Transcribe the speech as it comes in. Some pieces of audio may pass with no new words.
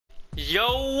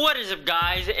Yo, what is up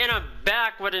guys, and I'm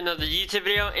back with another YouTube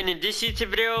video, and in this YouTube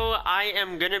video I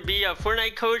am gonna be a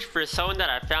Fortnite coach for someone that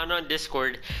I found on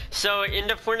Discord. So in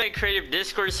the Fortnite creative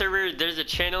Discord server, there's a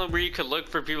channel where you could look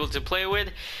for people to play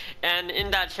with, and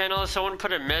in that channel someone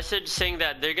put a message saying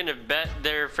that they're gonna bet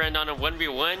their friend on a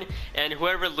 1v1, and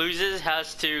whoever loses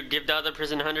has to give the other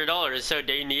person $100, so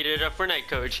they needed a Fortnite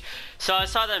coach. So I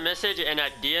saw that message and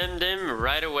I DM'd them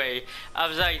right away. I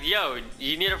was like, yo,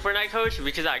 you need a Fortnite coach?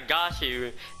 Because I got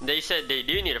you. They said they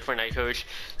do need a Fortnite coach.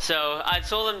 So I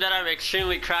told them that I'm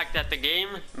extremely cracked at the game,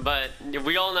 but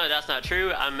we all know that's not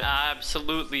true. I'm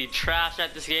absolutely trash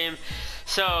at this game.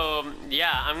 So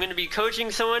yeah, I'm gonna be coaching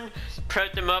someone,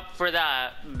 prep them up for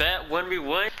that bet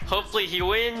 1v1. Hopefully he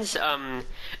wins.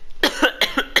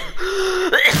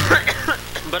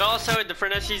 But also the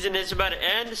Fortnite season is about to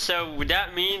end, so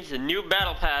that means a new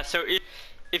battle pass. So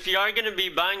if you are going to be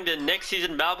buying the next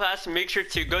season battle pass, make sure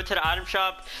to go to the item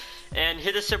shop and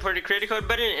hit the supported creator code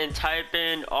button and type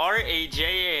in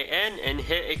RAJAN and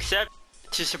hit accept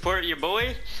to support your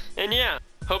boy. And yeah,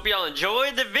 hope y'all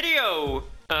enjoyed the video.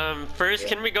 First,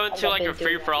 can we go into like a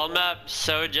free for all map?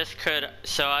 So I just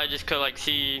could like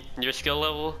see your skill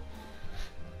level.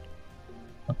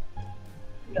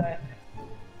 No.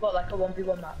 What, like a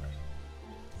 1v1 map?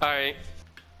 Alright.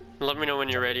 Let me know when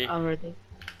you're ready. I'm ready.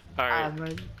 Alright. I'm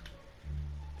ready.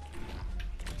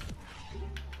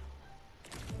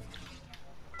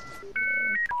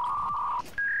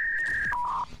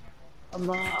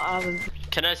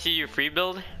 Can I see you free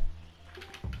build?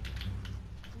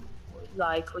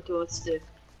 Like, what do you want to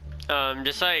do?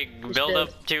 Just like build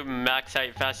up to max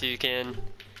height fast as you can.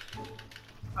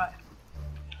 Right.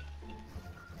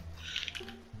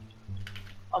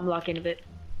 I'm lagging a bit.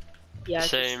 Yeah,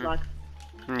 same.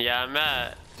 Yeah, I'm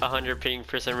at 100 ping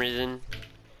for some reason.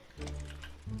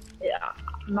 Yeah,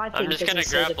 I'm just gonna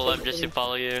grapple up just to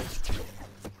follow you.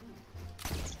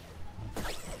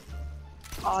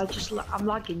 Oh, I'm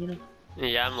lagging, you know.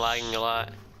 Yeah, I'm lagging a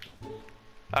lot.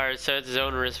 Alright, so it's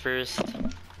zone risk first.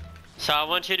 So I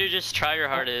want you to just try your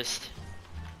hardest.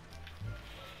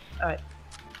 Alright.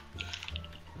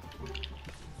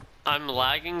 I'm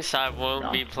lagging, so I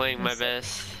won't be playing my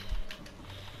best.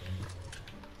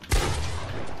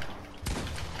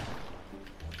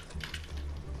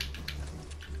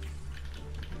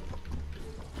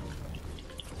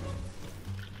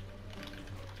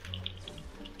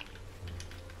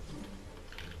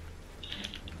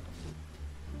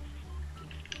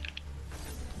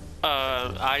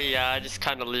 I just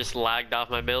kind of just lagged off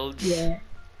my builds. Yeah.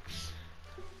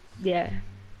 Yeah.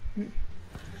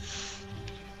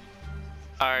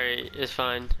 Alright, it's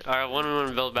fine. Alright,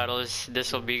 1v1 build battle,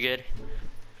 this will be good.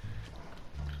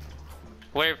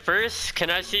 Wait, first, can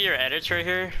I see your edits right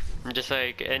here? Just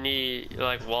like any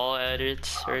like wall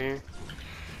edits right here.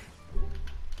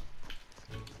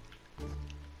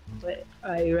 Wait,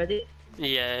 are you ready?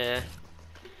 Yeah.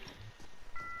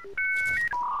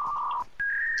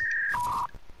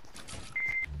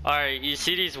 Alright, you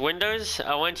see these windows?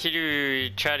 I want you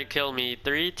to try to kill me.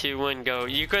 3, 2, 1, go.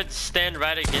 You could stand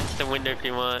right against the window if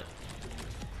you want.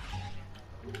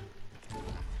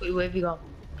 Wait, where have you gone?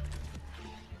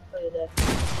 Oh, you're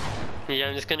there. Yeah,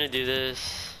 I'm just gonna do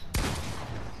this.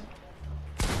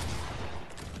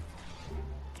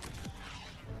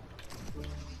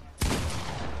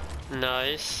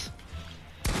 Nice.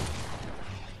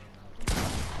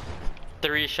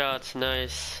 3 shots,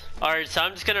 nice. Alright, so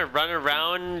I'm just gonna run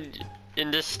around in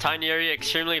this tiny area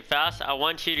extremely fast. I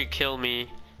want you to kill me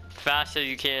fast as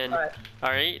you can.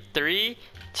 Alright, 3,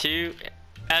 2,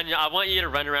 and I want you to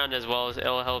run around as well,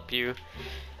 it'll help you.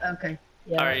 Okay.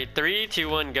 Yeah. Alright, 3, 2,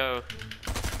 1, go.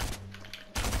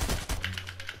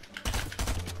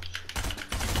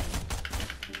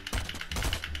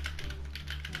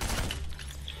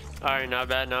 Alright, not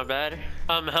bad, not bad.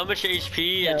 How much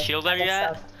HP and shield are you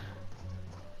at?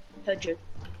 100.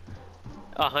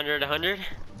 100, 100?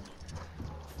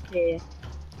 Yeah.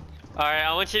 Alright,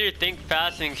 I want you to think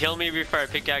fast and kill me before I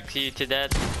pickaxe you to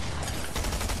death.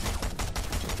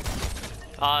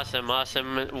 Awesome,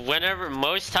 awesome.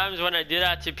 Most times when I do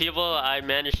that to people, I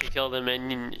manage to kill them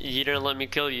and you didn't let me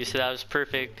kill you, so that was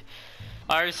perfect.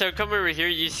 Alright, so come over here.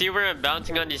 You see where I'm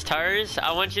bouncing on these tires?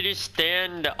 I want you to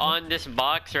stand on this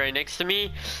box right next to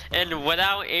me, and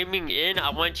without aiming in,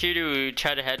 I want you to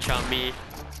try to headshot me.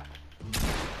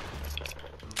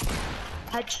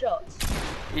 Headshots?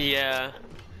 Yeah.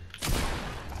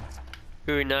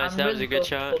 Ooh, nice. That was a good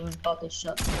shot.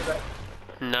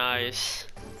 Nice.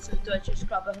 So do I just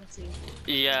grab a hunting?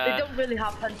 Yeah. They don't really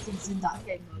have huntings in that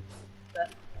game mode,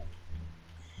 but...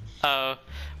 Oh.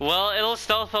 Well, it'll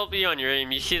stealth help you on your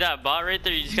aim. You see that bot right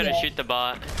there? You just gotta shoot the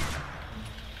bot.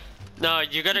 No,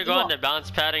 you gotta go on the bounce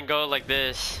pad and go like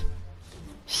this.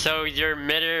 So you're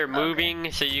mid-air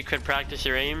moving, so you could practice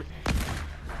your aim.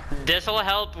 This will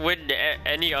help with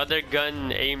any other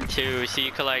gun aim too, so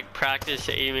you could like practice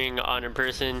aiming on a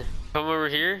person. Come over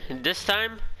here. This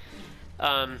time,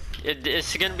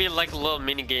 it's gonna be like a little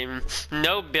mini game.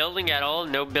 No building at all.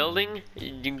 No building.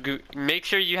 You make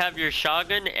sure you have your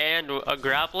shotgun and a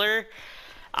grappler.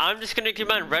 I'm just gonna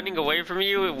keep on running away from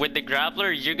you with the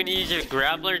grappler. You're gonna use your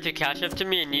grappler to catch up to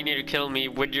me, and you need to kill me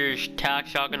with your tac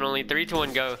shotgun only. 3, 2,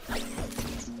 1, go.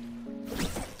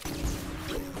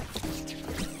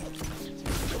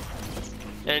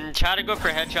 And try to go for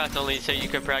headshots only so you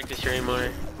can practice your aim more.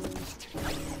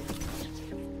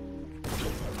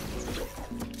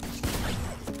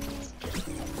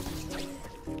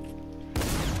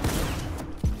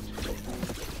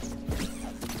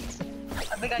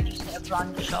 I think I just hit a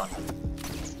blind shot.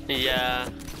 Yeah.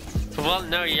 Well,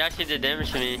 no, you actually did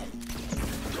damage to me.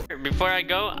 Before I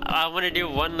go, I want to do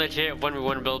one legit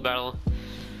 1v1 build battle.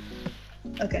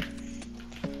 Okay.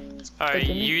 Alright,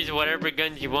 use whatever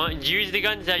guns you want. Use the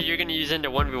guns that you're gonna use into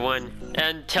 1v1.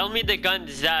 And tell me the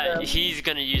guns that he's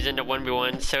gonna use into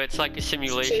 1v1, so it's like a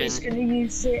simulation. So he's gonna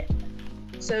use it.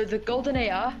 So the golden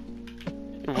AR.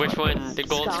 Which one? The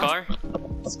gold scar?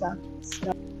 Scar.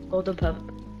 Golden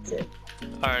pump.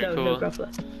 Alright, no, cool. No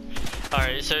grappler.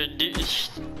 Alright, so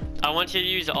I want you to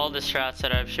use all the strats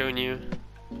that I've shown you.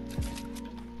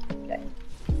 Okay.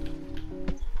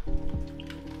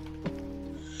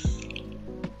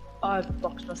 I've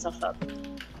boxed myself up.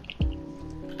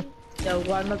 No,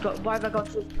 why have I got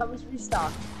to come with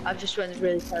restart? I've just went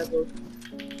really terrible.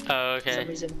 Oh, okay. For some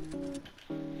reason.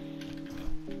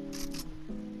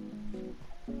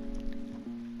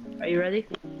 Are you ready?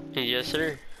 Yes,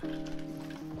 sir.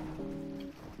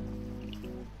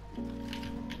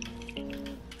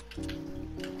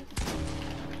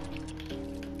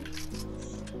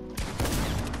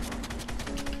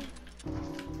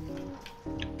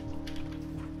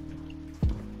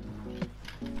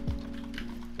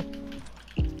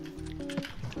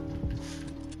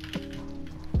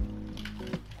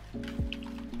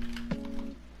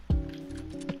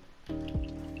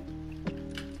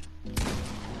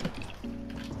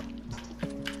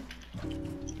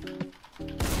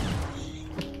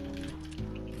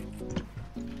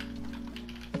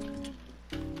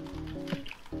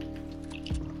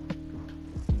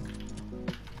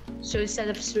 So instead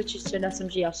of switching to an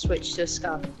SMG, I'll switch to a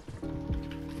scar.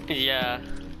 Yeah.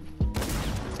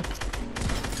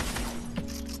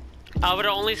 I would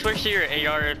only switch to your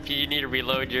AR if you need to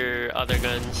reload your other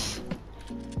guns.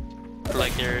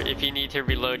 Like if you need to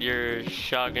reload your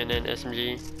shotgun and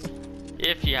SMG.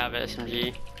 If you have an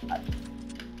SMG.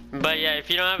 But yeah, if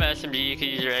you don't have an SMG, you can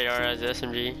use your AR as an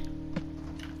SMG.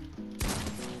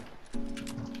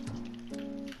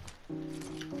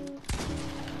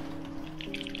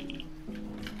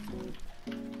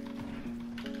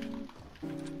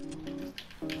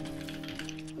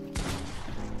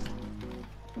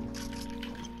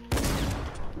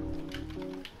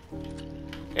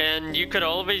 And you could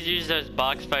always use those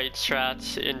box fight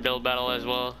strats in build battle as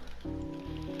well.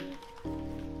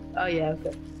 Oh yeah,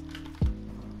 okay.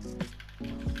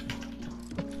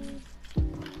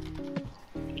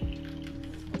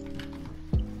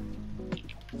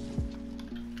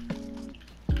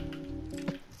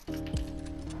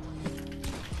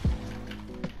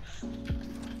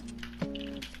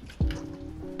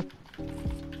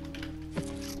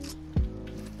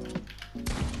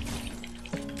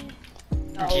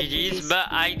 GG's, but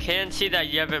I can see that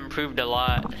you have improved a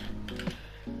lot.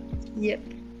 Yep.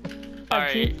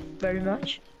 Alright. Thank you very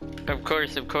much. Of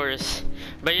course, of course.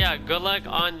 But yeah, good luck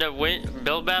on the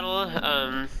build battle.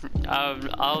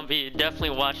 I'll be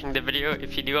definitely watching the video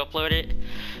if you do upload it.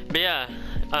 But yeah,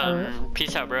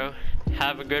 peace out, bro.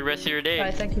 Have a good rest of your day.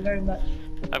 Alright, thank you very much.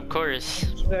 Of course.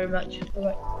 Thank you very much.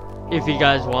 Bye-bye. If you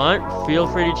guys want, feel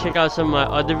free to check out some of my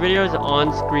other videos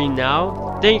on screen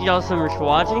now. Thank y'all so much for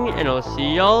watching, and I'll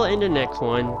see y'all in the next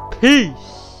one.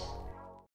 Peace!